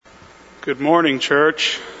Good morning,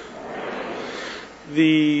 church.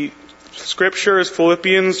 The scripture is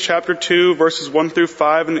Philippians chapter 2, verses 1 through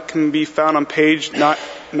 5, and it can be found on page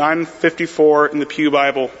 954 in the Pew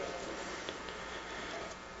Bible.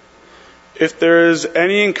 If there is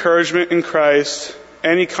any encouragement in Christ,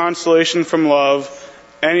 any consolation from love,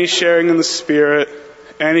 any sharing in the Spirit,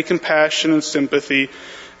 any compassion and sympathy,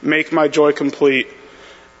 make my joy complete.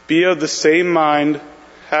 Be of the same mind,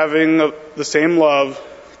 having the same love,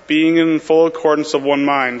 being in full accordance of one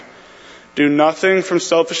mind. Do nothing from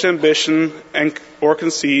selfish ambition or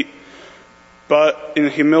conceit, but in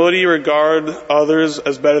humility regard others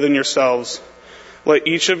as better than yourselves. Let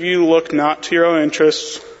each of you look not to your own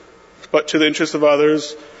interests, but to the interests of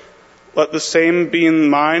others. Let the same be in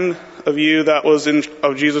mind of you that was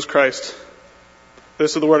of Jesus Christ.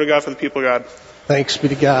 This is the word of God for the people of God. Thanks be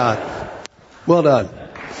to God. Well done.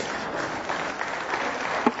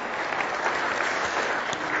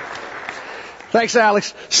 Thanks,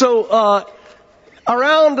 Alex. So,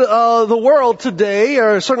 around the world today,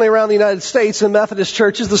 or certainly around the United States in Methodist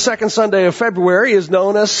churches, the second Sunday of February is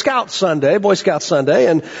known as Scout Sunday, Boy Scout Sunday.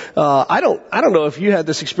 And I don't know if you had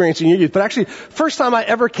this experience in your youth, but actually, first time I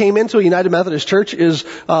ever came into a United Methodist church is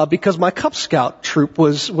because my Cub Scout troop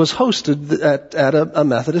was hosted at a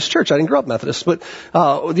Methodist church. I didn't grow up Methodist, but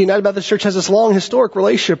the United Methodist Church has this long historic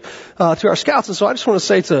relationship to our Scouts. And so I just want to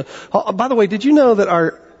say by the way, did you know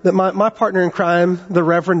that my partner in crime, the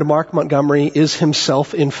Reverend Mark Montgomery, is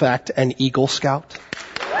himself, in fact, an Eagle Scout?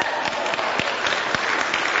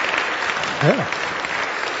 Yeah.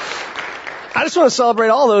 I just want to celebrate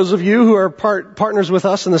all those of you who are partners with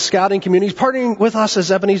us in the scouting community, partnering with us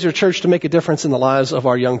as Ebenezer Church to make a difference in the lives of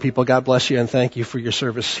our young people. God bless you and thank you for your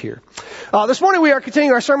service here. This morning we are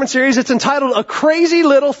continuing our sermon series. It's entitled A Crazy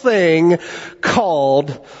Little Thing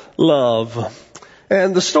Called Love.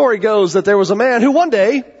 And the story goes that there was a man who one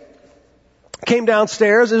day came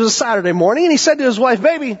downstairs. It was a Saturday morning, and he said to his wife,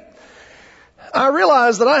 "Baby, I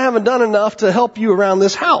realize that I haven't done enough to help you around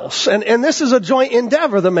this house. And this is a joint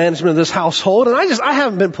endeavor, the management of this household, and I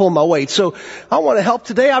haven't been pulling my weight. So I want to help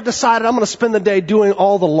today. I've decided I'm going to spend the day doing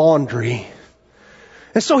all the laundry."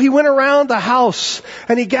 And so he went around the house,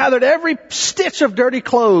 and he gathered every stitch of dirty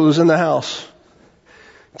clothes in the house.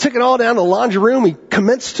 Took it all down to the laundry room. He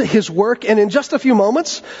commenced his work, and in just a few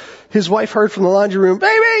moments, his wife heard from the laundry room,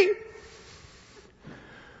 "Baby,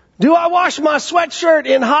 do I wash my sweatshirt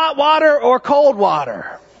in hot water or cold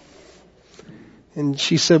water?" And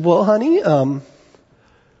she said, "Well, honey,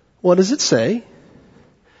 what does it say?"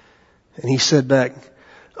 And he said back,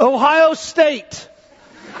 "Ohio State."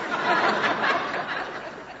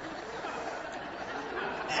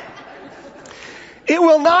 It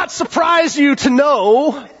will not surprise you to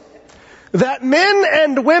know that men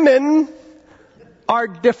and women are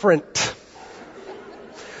different.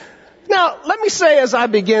 Now, let me say as I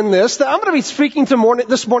begin this, that I'm going to be speaking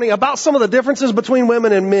this morning about some of the differences between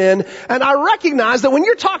women and men. And I recognize that when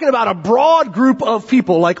you're talking about a broad group of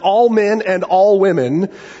people, like all men and all women,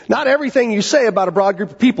 not everything you say about a broad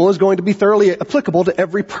group of people is going to be thoroughly applicable to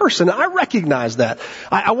every person. I recognize that.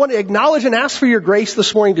 I want to acknowledge and ask for your grace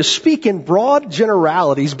this morning to speak in broad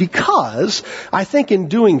generalities, because I think in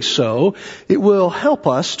doing so, it will help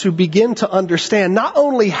us to begin to understand not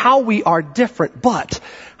only how we are different, but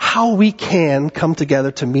how we can come together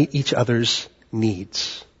to meet each other's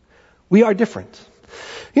needs. We are different.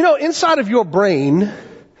 You know, inside of your brain,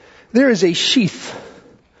 there is a sheath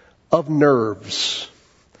of nerves.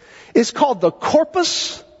 It's called the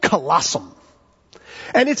corpus callosum.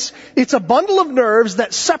 And it's a bundle of nerves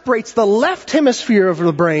that separates the left hemisphere of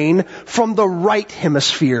the brain from the right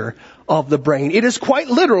hemisphere of the brain. It is quite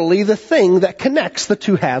literally the thing that connects the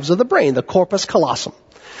two halves of the brain, the corpus callosum.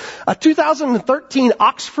 A 2013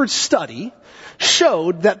 Oxford study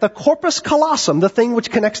showed that the corpus callosum, the thing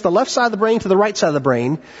which connects the left side of the brain to the right side of the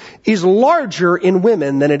brain, is larger in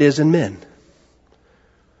women than it is in men.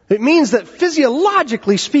 It means that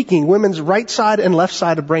physiologically speaking, women's right side and left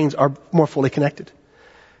side of brains are more fully connected.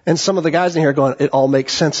 And some of the guys in here are going, "It all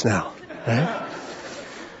makes sense now." Right?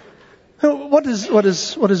 What does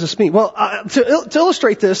this mean? Well, to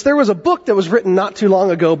illustrate this, there was a book that was written not too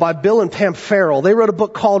long ago by Bill and Pam Farrell. They wrote a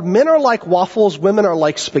book called "Men Are Like Waffles, Women Are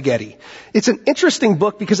Like Spaghetti." It's an interesting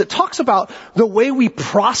book because it talks about the way we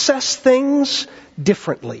process things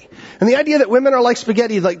differently. And the idea that women are like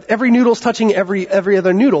spaghetti, like every noodle's touching every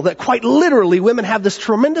other noodle, that quite literally women have this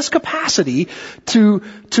tremendous capacity to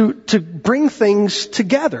bring things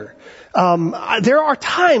together. There are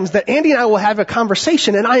times that Andy and I will have a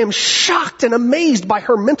conversation and I am shocked and amazed by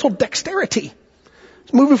her mental dexterity.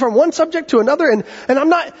 Moving from one subject to another, and I'm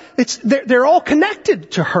not, they're all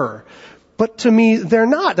connected to her. But to me, they're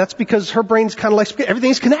not. That's because her brain's kind of like,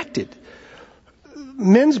 everything's connected.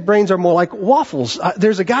 Men's brains are more like waffles.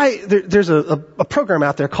 There's a program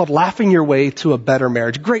out there called Laughing Your Way to a Better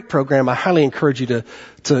Marriage. Great program. I highly encourage you to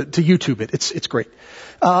YouTube it. It's great.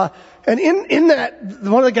 And in that,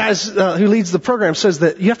 one of the guys who leads the program says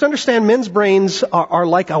that you have to understand men's brains are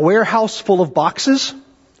like a warehouse full of boxes,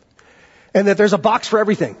 and that there's a box for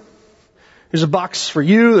everything. There's a box for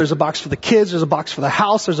you, there's a box for the kids, there's a box for the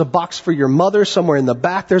house, there's a box for your mother somewhere in the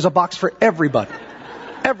back, there's a box for everybody.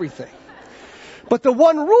 Everything. But the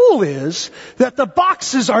one rule is that the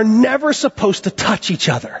boxes are never supposed to touch each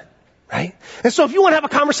other, right? And so if you want to have a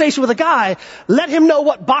conversation with a guy, let him know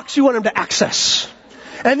what box you want him to access.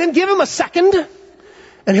 And then give him a second,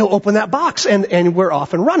 and he'll open that box, and we're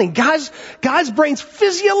off and running. Guys' brains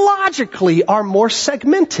physiologically are more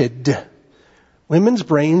segmented. Women's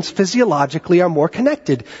brains physiologically are more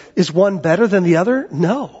connected. Is one better than the other?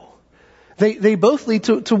 No. They both lead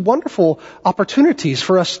to wonderful opportunities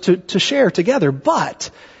for us to share together,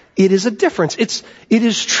 but it is a difference. It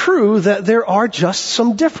is true that there are just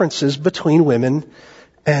some differences between women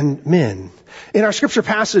and men. In our scripture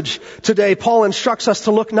passage today, Paul instructs us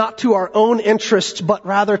to look not to our own interests, but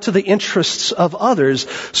rather to the interests of others.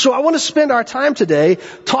 So I want to spend our time today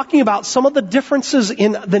talking about some of the differences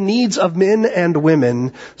in the needs of men and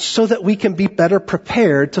women so that we can be better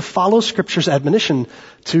prepared to follow Scripture's admonition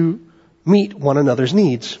to meet one another's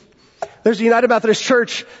needs. There's a United Methodist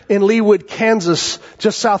Church in Leawood, Kansas,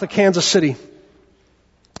 just south of Kansas City.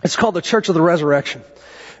 It's called the Church of the Resurrection.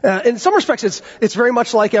 In some respects, it's very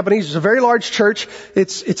much like Ebenezer. It's a very large church.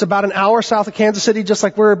 It's about an hour south of Kansas City, just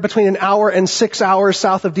like we're between an hour and 6 hours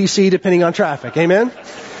south of D.C., depending on traffic. Amen?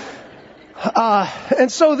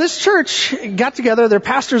 And so this church got together. Their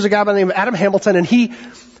pastor is a guy by the name of Adam Hamilton, and he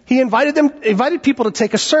invited people to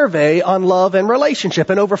take a survey on love and relationship.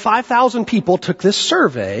 And over 5,000 people took this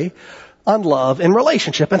survey on love and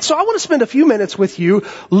relationship. And so I want to spend a few minutes with you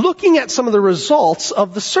looking at some of the results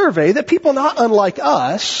of the survey that people not unlike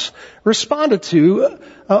us responded to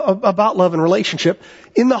about love and relationship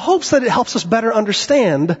in the hopes that it helps us better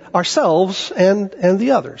understand ourselves and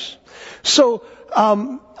the others. So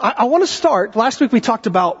I want to start. Last week we talked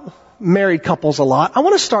about married couples a lot. I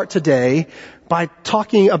want to start today by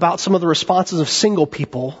talking about some of the responses of single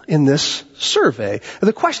people in this survey.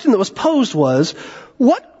 The question that was posed was,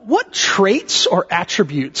 what traits or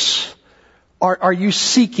attributes are you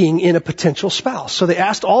seeking in a potential spouse? So they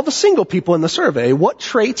asked all the single people in the survey, what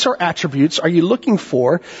traits or attributes are you looking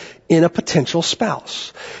for in a potential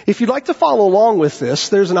spouse? If you'd like to follow along with this,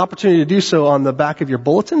 there's an opportunity to do so on the back of your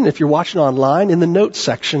bulletin. If you're watching online, in the notes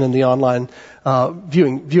section in the online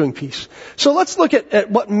viewing piece. So let's look at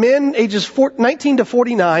what men ages 19 to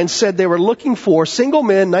 49 said they were looking for, single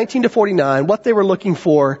men 19 to 49, what they were looking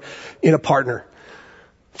for in a partner.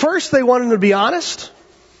 First, they wanted them to be honest.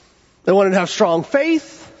 They wanted to have strong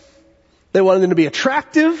faith. They wanted them to be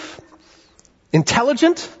attractive,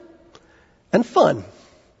 intelligent, and fun.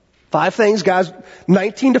 5 things guys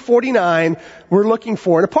 19 to 49 were looking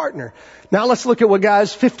for in a partner. Now let's look at what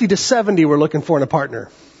guys 50 to 70 were looking for in a partner.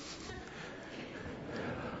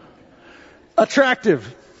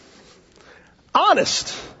 Attractive,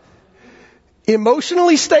 honest,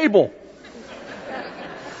 emotionally stable,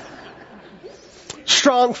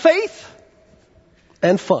 strong faith,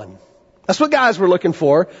 and fun. That's what guys were looking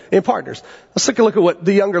for in partners. Let's take a look at what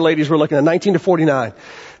the younger ladies were looking at, 19 to 49.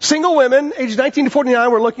 Single women, aged 19 to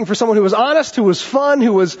 49, were looking for someone who was honest, who was fun,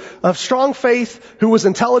 who was of strong faith, who was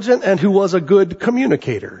intelligent, and who was a good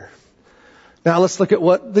communicator. Now let's look at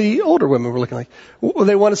what the older women were looking like.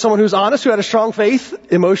 They wanted someone who was honest, who had a strong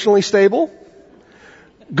faith, emotionally stable,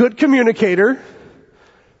 good communicator,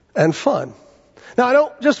 and fun. Now, I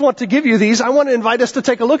don't just want to give you these. I want to invite us to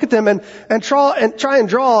take a look at them and try and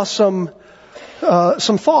draw some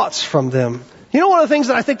thoughts from them. You know, one of the things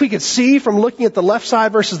that I think we could see from looking at the left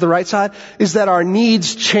side versus the right side is that our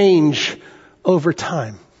needs change over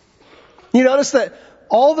time. You notice that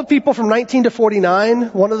all the people from 19 to 49,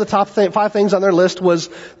 one of the top 5 things on their list was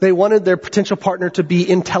they wanted their potential partner to be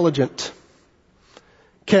intelligent.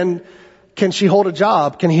 Can she hold a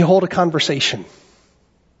job? Can he hold a conversation?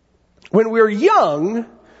 When we're young,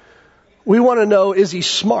 we want to know, is he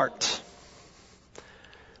smart?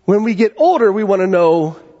 When we get older, we want to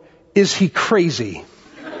know, is he crazy?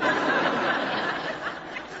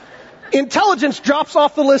 Intelligence drops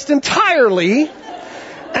off the list entirely,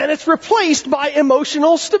 and it's replaced by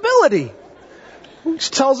emotional stability.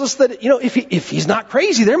 Which tells us that, if he's not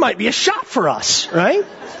crazy, there might be a shot for us, right?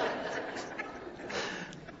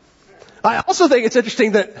 I also think it's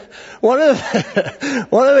interesting that one of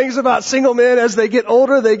the things about single men, as they get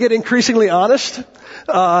older, they get increasingly honest.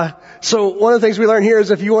 So one of the things we learn here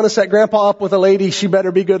is if you want to set grandpa up with a lady, she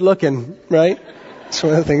better be good looking, right? It's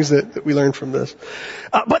one of the things that we learn from this.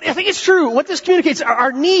 But I think it's true. What this communicates,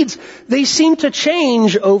 our needs, they seem to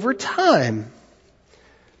change over time.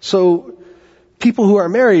 So people who are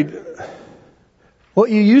married, what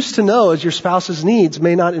you used to know as your spouse's needs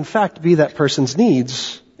may not in fact be that person's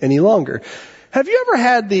needs any longer. Have you ever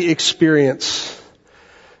had the experience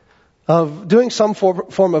of doing some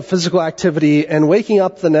form of physical activity and waking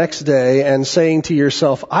up the next day and saying to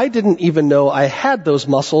yourself, I didn't even know I had those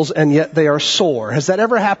muscles and yet they are sore? Has that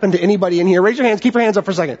ever happened to anybody in here? Raise your hands. Keep your hands up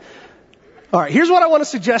for a second. All right. Here's what I want to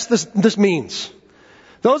suggest this means.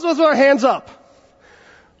 Those of us with our hands up.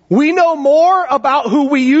 We know more about who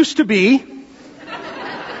we used to be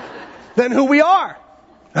than who we are.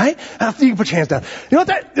 Right? After you can put your hands down. You know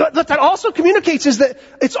what that also communicates is that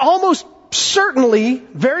it's almost certainly,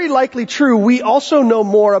 very likely true, we also know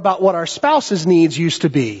more about what our spouse's needs used to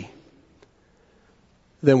be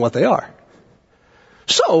than what they are.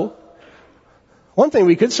 So, one thing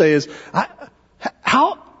we could say is,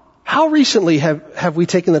 how recently have we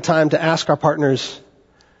taken the time to ask our partners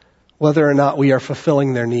whether or not we are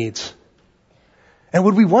fulfilling their needs? And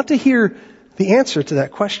would we want to hear the answer to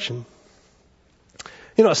that question?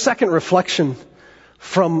 You know, a second reflection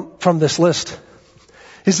from this list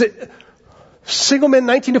is that single men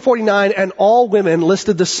 19 to 49 and all women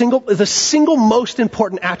listed the single most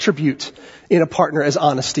important attribute in a partner as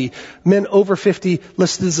honesty. Men over 50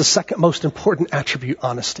 listed as the second most important attribute,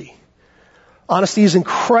 honesty. Honesty is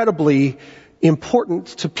incredibly important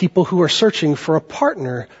to people who are searching for a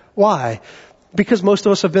partner. Why? Because most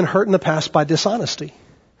of us have been hurt in the past by dishonesty.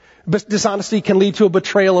 But dishonesty can lead to a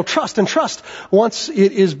betrayal of trust, and trust, once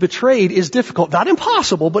it is betrayed, is difficult. Not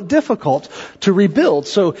impossible, but difficult to rebuild.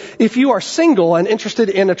 So if you are single and interested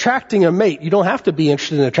in attracting a mate, you don't have to be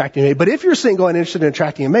interested in attracting a mate, but if you're single and interested in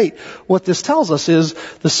attracting a mate, what this tells us is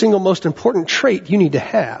the single most important trait you need to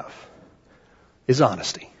have is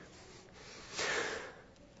honesty.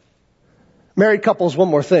 Married couples, one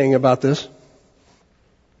more thing about this.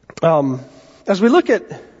 As we look at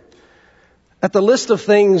the list of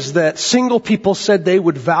things that single people said they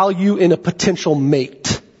would value in a potential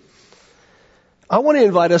mate, I want to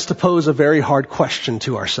invite us to pose a very hard question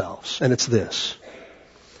to ourselves, and it's this.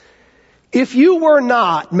 If you were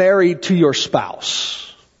not married to your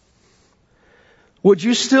spouse, would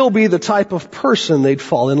you still be the type of person they'd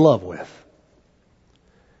fall in love with?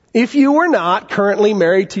 If you were not currently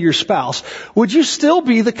married to your spouse, would you still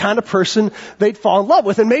be the kind of person they'd fall in love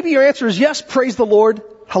with? And maybe your answer is yes, praise the Lord,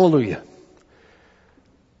 hallelujah.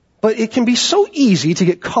 But it can be so easy to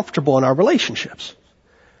get comfortable in our relationships.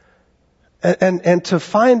 And to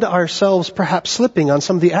find ourselves perhaps slipping on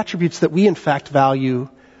some of the attributes that we in fact value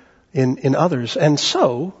in others. And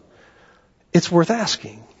so, it's worth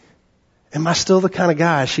asking, am I still the kind of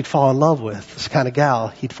guy she'd fall in love with? This kind of gal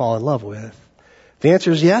he'd fall in love with? If the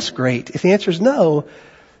answer is yes, great. If the answer is no,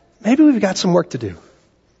 maybe we've got some work to do.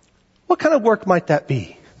 What kind of work might that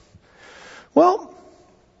be? Well,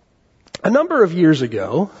 a number of years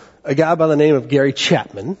ago, a guy by the name of Gary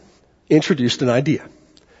Chapman introduced an idea.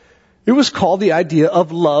 It was called the idea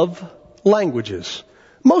of love languages.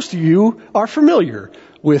 Most of you are familiar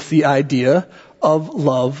with the idea of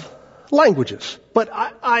love languages. But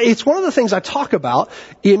it's one of the things I talk about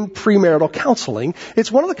in premarital counseling.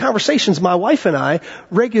 It's one of the conversations my wife and I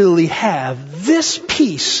regularly have. This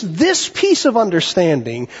piece of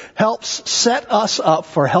understanding helps set us up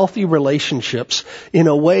for healthy relationships in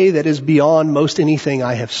a way that is beyond most anything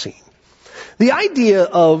I have seen. The idea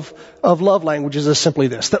of love languages is simply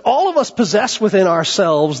this, that all of us possess within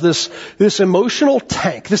ourselves this emotional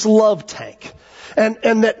tank, this love tank.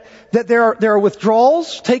 And that there are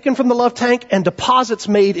withdrawals taken from the love tank and deposits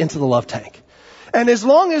made into the love tank. And as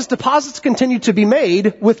long as deposits continue to be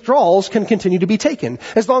made, withdrawals can continue to be taken.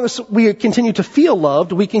 As long as we continue to feel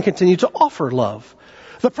loved, we can continue to offer love.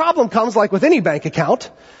 The problem comes, like with any bank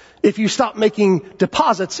account, if you stop making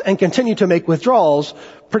deposits and continue to make withdrawals,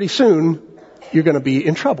 pretty soon you're going to be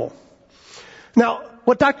in trouble. Now,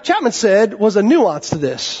 what Dr. Chapman said was a nuance to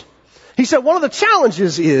this. He said one of the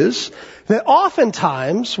challenges is that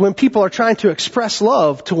oftentimes when people are trying to express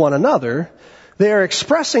love to one another, they are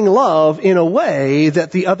expressing love in a way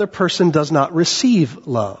that the other person does not receive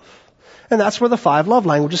love. And that's where the 5 love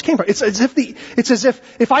languages came from. It's as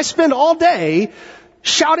if I spend all day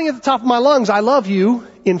shouting at the top of my lungs, I love you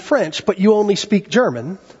in French, but you only speak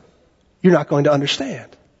German, you're not going to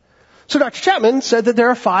understand. So Dr. Chapman said that there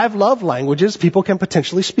are 5 love languages people can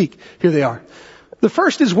potentially speak. Here they are. The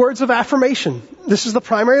first is words of affirmation. This is the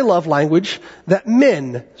primary love language that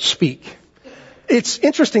men speak. It's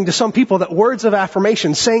interesting to some people that words of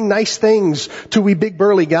affirmation, saying nice things to we big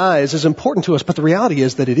burly guys, is important to us, but the reality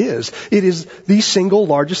is that it is. It is the single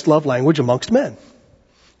largest love language amongst men.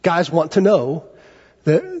 Guys want to know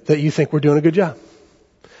that you think we're doing a good job.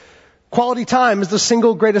 Quality time is the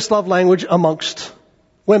single greatest love language amongst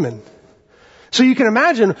women. So you can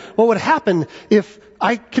imagine what would happen if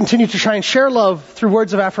I continue to try and share love through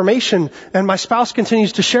words of affirmation and my spouse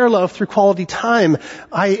continues to share love through quality time.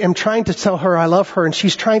 I am trying to tell her I love her and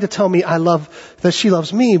she's trying to tell me that she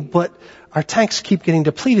loves me, but our tanks keep getting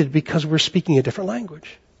depleted because we're speaking a different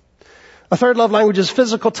language. A third love language is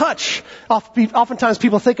physical touch. Oftentimes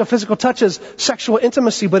people think of physical touch as sexual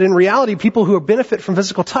intimacy, but in reality, people who benefit from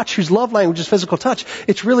physical touch, whose love language is physical touch,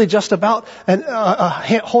 it's really just about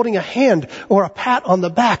holding a hand or a pat on the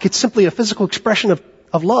back. It's simply a physical expression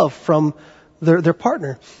of love from their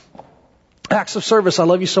partner. Acts of service. I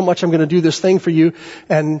love you so much, I'm going to do this thing for you,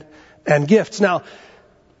 and gifts. Now,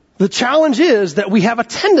 the challenge is that we have a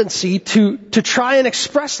tendency to try and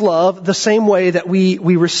express love the same way that we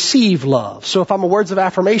receive love. So if I'm a words of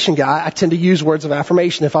affirmation guy, I tend to use words of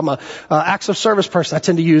affirmation. If I'm a acts of service person, I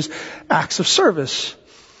tend to use acts of service.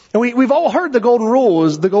 And we've all heard the golden rule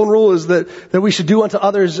is that we should do unto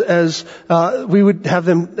others as we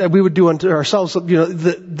would do unto ourselves. You know,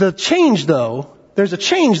 the change though, there's a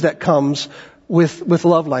change that comes with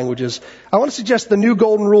love languages. I want to suggest the new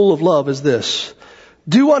golden rule of love is this: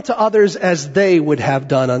 do unto others as they would have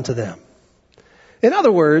done unto them. In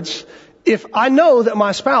other words, if I know that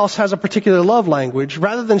my spouse has a particular love language,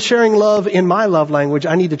 rather than sharing love in my love language,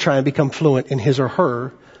 I need to try and become fluent in his or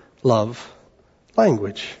her love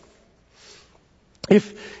language.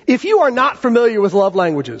 If you are not familiar with love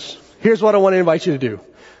languages, here's what I want to invite you to do.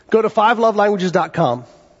 Go to 5lovelanguages.com.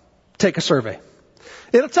 Take a survey.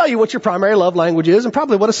 It'll tell you what your primary love language is and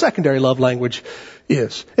probably what a secondary love language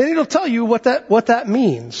is. And it'll tell you what that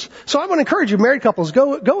means. So I want to encourage you, married couples,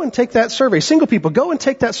 go and take that survey. Single people, go and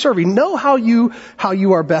take that survey. Know how you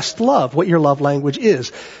are best loved, what your love language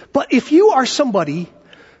is. But if you are somebody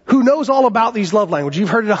who knows all about these love languages, you've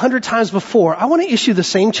heard it 100 times before, I want to issue the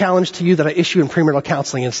same challenge to you that I issue in premarital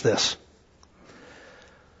counseling. It's this.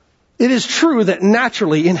 It is true that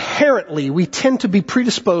naturally, inherently, we tend to be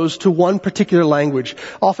predisposed to one particular language,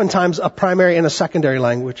 oftentimes a primary and a secondary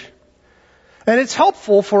language. And it's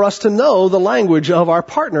helpful for us to know the language of our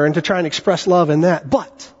partner and to try and express love in that.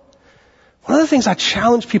 But one of the things I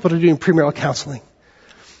challenge people to do in premarital counseling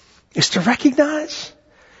is to recognize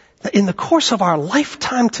that in the course of our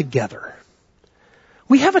lifetime together,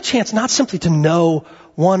 we have a chance not simply to know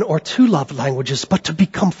one or two love languages, but to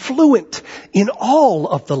become fluent in all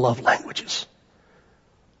of the love languages.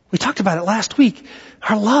 We talked about it last week.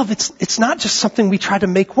 Our love, it's not just something we try to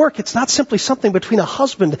make work. It's not simply something between a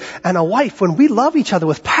husband and a wife. When we love each other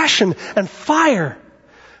with passion and fire,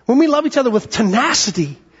 when we love each other with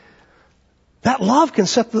tenacity, that love can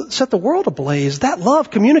set the world ablaze. That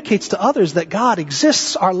love communicates to others that God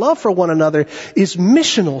exists. Our love for one another is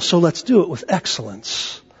missional, so let's do it with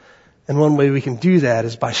excellence. And one way we can do that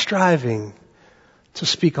is by striving to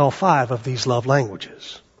speak all 5 of these love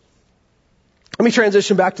languages. Let me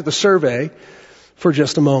transition back to the survey for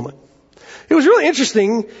just a moment. It was really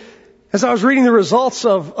interesting as I was reading the results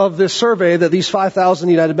of this survey that these 5,000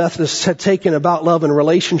 United Methodists had taken about love and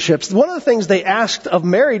relationships. One of the things they asked of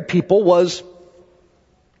married people was,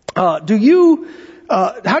 when do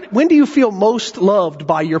you feel most loved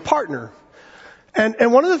by your partner?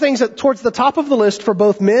 And one of the things that towards the top of the list for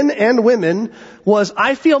both men and women was,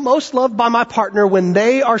 I feel most loved by my partner when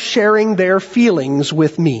they are sharing their feelings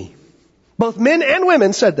with me. Both men and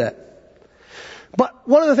women said that. But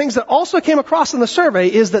one of the things that also came across in the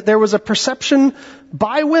survey is that there was a perception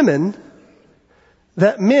by women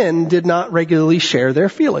that men did not regularly share their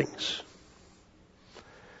feelings.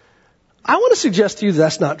 I want to suggest to you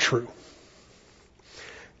that's not true.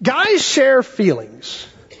 Guys share feelings.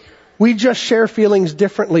 We just share feelings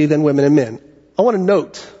differently than women and men. I want to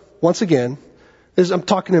note, once again, I'm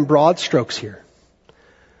talking in broad strokes here.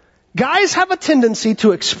 Guys have a tendency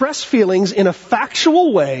to express feelings in a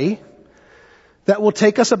factual way that will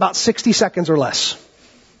take us about 60 seconds or less.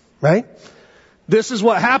 Right? This is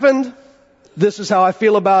what happened. This is how I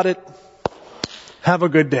feel about it. Have a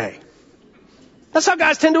good day. That's how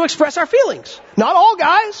guys tend to express our feelings. Not all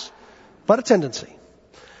guys, but a tendency.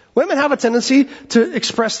 Women have a tendency to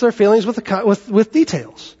express their feelings with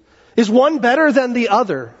details. Is one better than the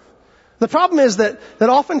other? The problem is that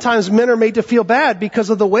oftentimes men are made to feel bad because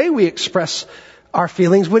of the way we express our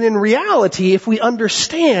feelings, when in reality, if we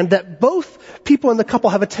understand that both people in the couple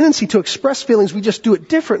have a tendency to express feelings, we just do it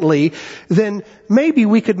differently, then maybe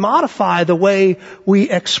we could modify the way we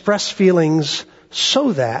express feelings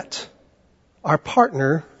so that our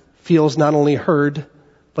partner feels not only heard,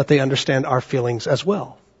 but they understand our feelings as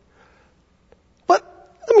well. But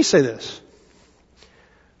let me say this.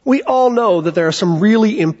 We all know that there are some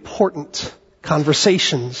really important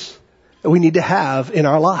conversations that we need to have in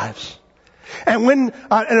our lives. And when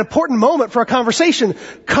an important moment for a conversation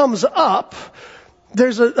comes up,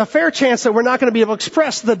 there's a fair chance that we're not going to be able to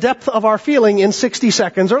express the depth of our feeling in 60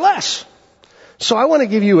 seconds or less. So I want to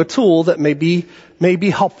give you a tool that may be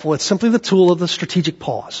helpful. It's simply the tool of the strategic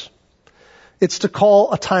pause. It's to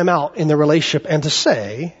call a timeout in the relationship and to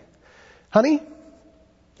say, honey,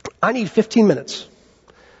 I need 15 minutes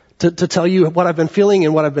to tell you what I've been feeling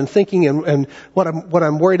and what I've been thinking and what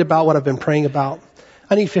I'm worried about, what I've been praying about.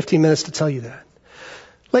 I need 15 minutes to tell you that.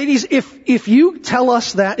 Ladies, if you tell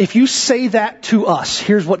us that, if you say that to us,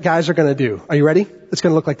 here's what guys are going to do. Are you ready? It's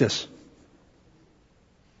going to look like this.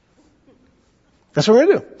 That's what we're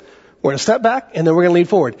going to do. We're going to step back and then we're going to lean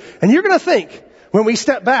forward. And you're going to think, when we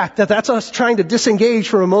step back, that that's us trying to disengage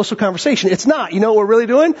from emotional conversation. It's not. You know what we're really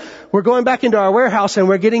doing? We're going back into our warehouse and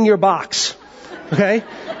we're getting your box. Okay?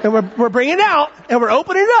 And we're bringing it out and we're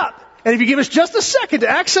opening it up. And if you give us just a second to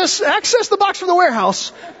access the box from the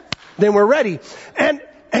warehouse, then we're ready. And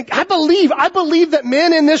I believe that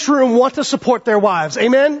men in this room want to support their wives.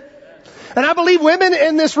 Amen? And I believe women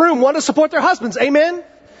in this room want to support their husbands. Amen?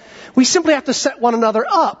 We simply have to set one another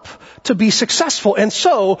up to be successful. And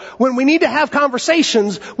so, when we need to have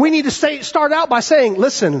conversations, we need to start out by saying,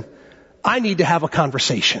 listen, I need to have a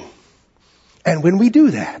conversation. And when we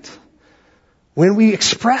do that, when we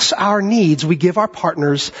express our needs, we give our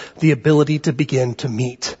partners the ability to begin to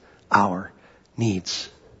meet our needs.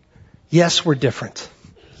 Yes, we're different.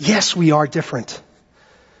 Yes, we are different.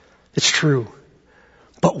 It's true.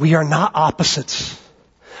 But we are not opposites.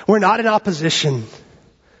 We're not in opposition.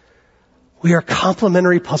 We are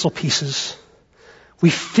complementary puzzle pieces. We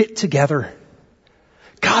fit together.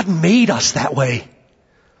 God made us that way.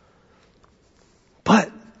 But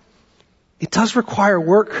it does require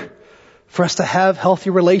work for us to have healthy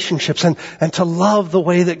relationships and to love the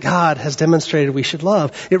way that God has demonstrated we should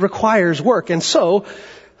love. It requires work. And so,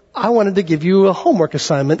 I wanted to give you a homework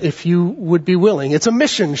assignment if you would be willing. It's a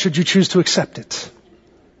mission should you choose to accept it.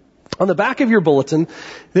 On the back of your bulletin,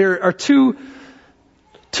 there are two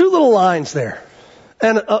little lines there.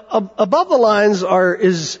 And above the lines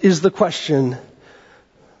is the question,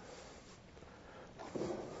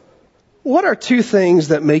 what are two things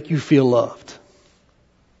that make you feel loved?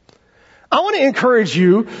 I want to encourage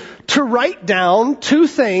you to write down two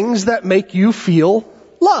things that make you feel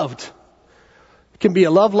loved. It can be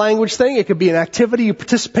a love language thing. It could be an activity you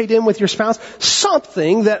participate in with your spouse.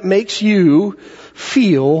 Something that makes you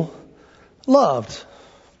feel loved.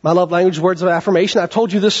 My love language, words of affirmation. I've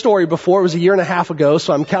told you this story before. It was 1.5 years ago,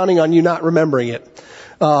 so I'm counting on you not remembering it.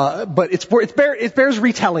 But it bears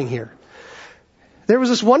retelling here. There was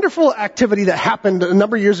this wonderful activity that happened a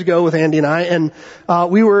number of years ago with Andy and I, and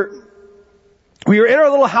we were in our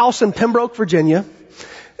little house in Pembroke, Virginia,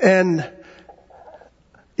 and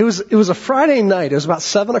it was a Friday night. It was about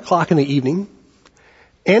 7:00 in the evening.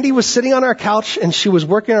 Andy was sitting on our couch, and she was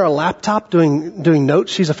working on her laptop doing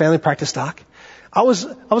notes. She's a family practice doc. I was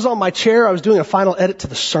on my chair. I was doing a final edit to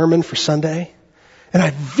the sermon for Sunday, and I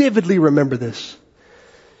vividly remember this.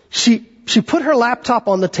 She put her laptop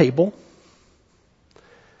on the table.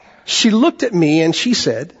 She looked at me and she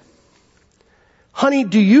said, "Honey,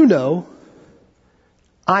 do you know?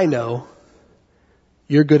 I know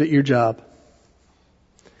you're good at your job."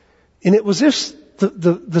 And it was as if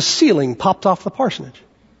the ceiling popped off the parsonage.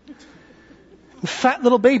 Fat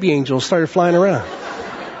little baby angels started flying around.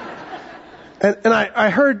 And I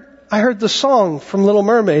heard the song from Little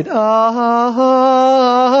Mermaid. Ah.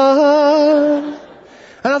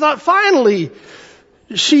 And I thought, finally,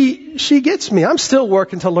 she gets me. I'm still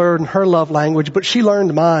working to learn her love language, but she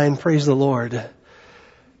learned mine. Praise the Lord.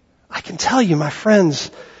 I can tell you, my friends,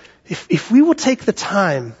 if we will take the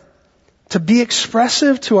time to be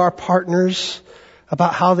expressive to our partners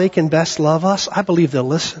about how they can best love us, I believe they'll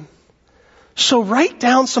listen. So write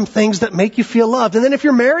down some things that make you feel loved. And then if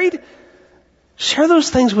you're married, share those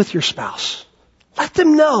things with your spouse. Let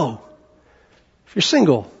them know. If you're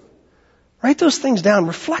single, write those things down.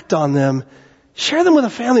 Reflect on them. Share them with a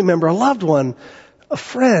family member, a loved one, a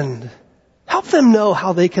friend. Help them know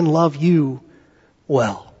how they can love you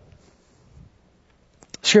well.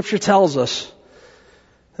 Scripture tells us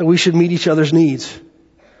that we should meet each other's needs.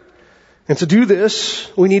 And to do this,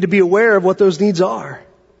 we need to be aware of what those needs are.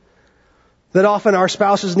 That often our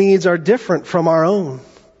spouse's needs are different from our own.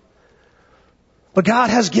 But God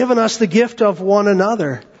has given us the gift of one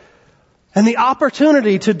another and the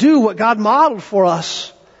opportunity to do what God modeled for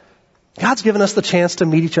us. God's given us the chance to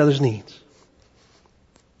meet each other's needs.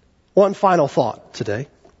 One final thought today.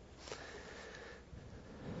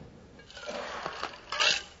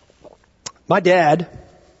 My dad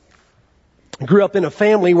grew up in a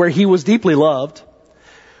family where he was deeply loved,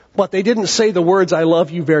 but they didn't say the words, "I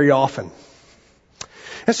love you," very often.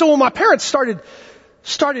 And so when my parents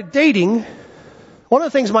started dating, one of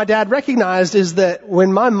the things my dad recognized is that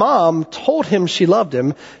when my mom told him she loved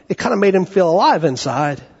him, it kind of made him feel alive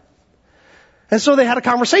inside. And so they had a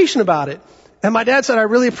conversation about it. And my dad said, "I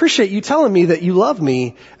really appreciate you telling me that you love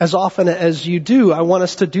me as often as you do. I want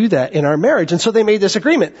us to do that in our marriage." And so they made this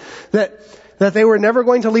agreement that they were never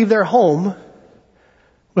going to leave their home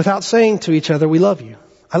without saying to each other, "We love you.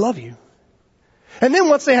 I love you." And then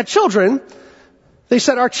once they had children, they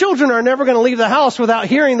said, "Our children are never going to leave the house without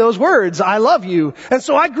hearing those words, 'I love you.'" And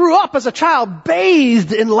so I grew up as a child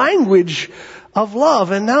bathed in language of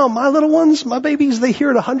love. And now my little ones, my babies, they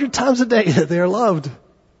hear it 100 times a day that they are loved.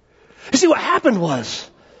 You see, what happened was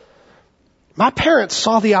my parents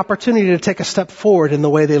saw the opportunity to take a step forward in the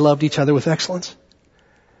way they loved each other with excellence.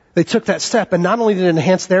 They took that step, and not only did it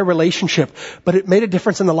enhance their relationship, but it made a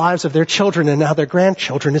difference in the lives of their children and now their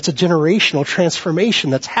grandchildren. It's a generational transformation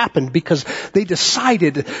that's happened because they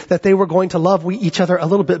decided that they were going to love each other a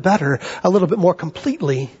little bit better, a little bit more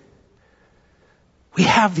completely. We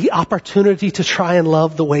have the opportunity to try and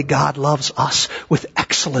love the way God loves us, with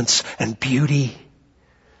excellence and beauty.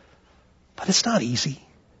 But it's not easy.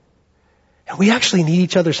 And we actually need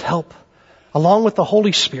each other's help, along with the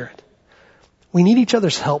Holy Spirit. We need each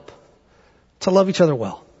other's help to love each other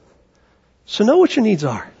well. So know what your needs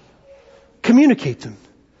are. Communicate them.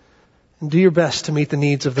 And do your best to meet the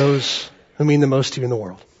needs of those who mean the most to you in the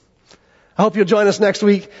world. I hope you'll join us next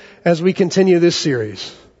week as we continue this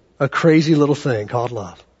series, a crazy little thing called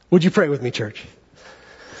love. Would you pray with me, church?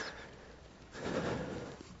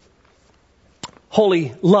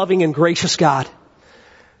 Holy, loving, and gracious God,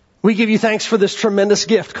 we give you thanks for this tremendous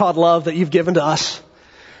gift called love that you've given to us.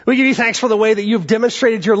 We give you thanks for the way that you've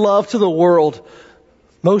demonstrated your love to the world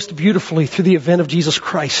most beautifully through the event of Jesus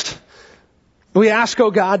Christ. We ask, oh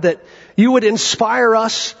God, that you would inspire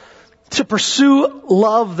us to pursue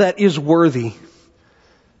love that is worthy,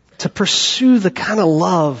 to pursue the kind of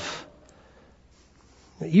love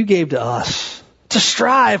that you gave to us, to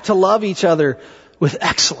strive to love each other with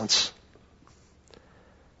excellence.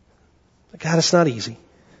 But God, it's not easy.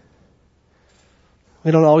 We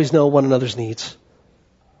don't always know one another's needs.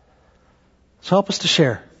 So help us to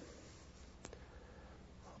share.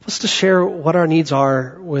 Help us to share what our needs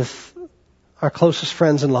are with our closest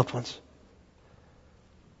friends and loved ones.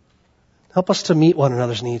 Help us to meet one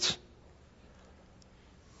another's needs,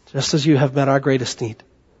 just as you have met our greatest need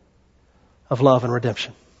of love and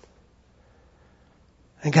redemption.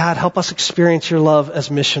 And God, help us experience your love as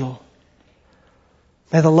missional.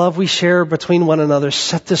 May the love we share between one another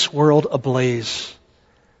set this world ablaze.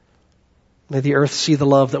 May the earth see the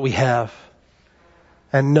love that we have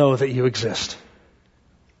and know that you exist.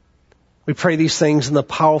 We pray these things in the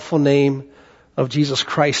powerful name of Jesus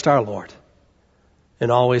Christ our Lord,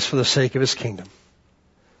 and always for the sake of his kingdom.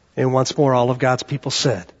 And once more, all of God's people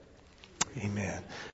said, Amen.